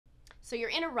So you're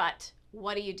in a rut,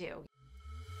 what do?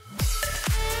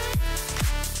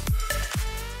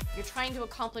 You're trying to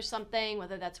accomplish something,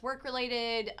 whether that's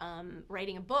work-related,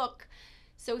 writing a book.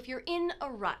 So if you're in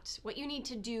a rut, what you need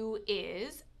to do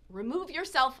is remove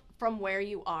yourself from where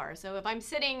you are. So if I'm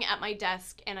sitting at my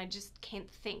desk and I just can't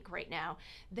think right now,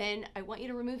 then I want you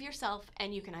to remove yourself,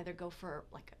 and you can either go for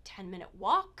like a 10-minute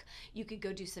walk, you could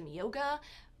go do some yoga.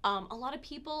 A lot of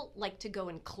people like to go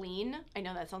and clean. I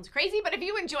know that sounds crazy, but if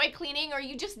you enjoy cleaning or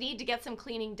you just need to get some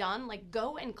cleaning done, like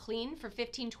go and clean for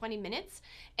 15-20 minutes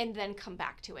and then come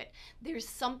back to it. There's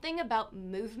something about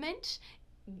movement,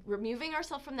 removing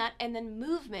ourselves from that, and then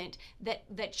movement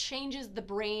that changes the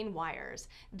brain wires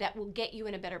that will get you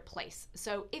in a better place.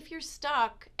 So if you're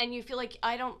stuck and you feel like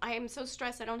I am so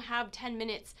stressed I don't have 10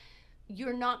 minutes,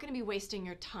 you're not going to be wasting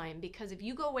your time, because if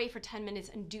you go away for 10 minutes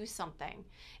and do something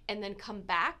and then come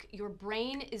back, your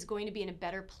brain is going to be in a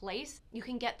better place. You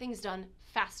can get things done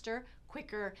faster,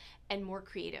 quicker, and more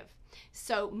creative.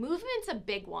 So movement's a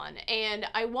big one, and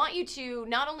I want you to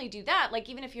not only do that, like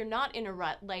even if you're not in a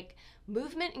rut, like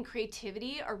movement and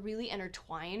creativity are really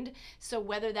intertwined. So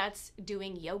whether that's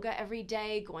doing yoga every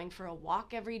day, going for a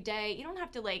walk every day, you don't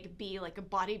have to like be like a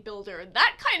bodybuilder,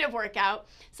 that kind of workout.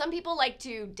 Some people like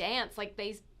to dance, like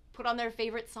they put on their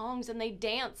favorite songs and they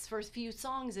dance for a few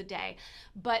songs a day.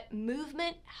 But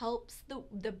movement helps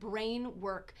the brain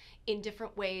work in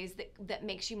different ways that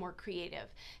makes you more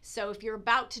creative. So if you're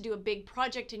about to do a big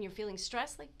project and you're feeling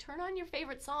stressed, like turn on your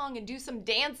favorite song and do some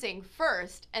dancing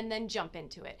first and then jump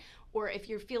into it. Or if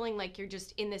you're feeling like you're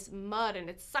just in this mud and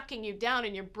it's sucking you down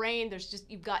in your brain,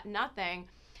 you've got nothing,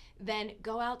 then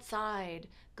go outside,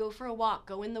 go for a walk,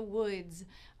 go in the woods.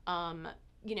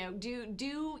 You know,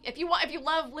 if you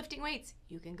love lifting weights,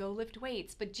 you can go lift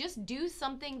weights, but just do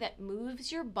something that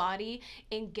moves your body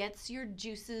and gets your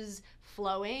juices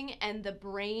flowing, and the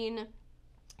brain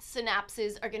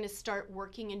synapses are going to start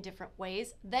working in different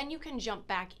ways. Then you can jump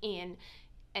back in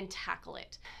and tackle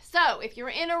it. So if you're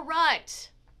in a rut,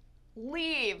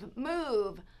 leave,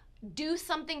 move, do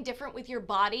something different with your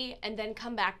body, and then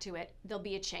come back to it. There'll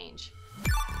be a change.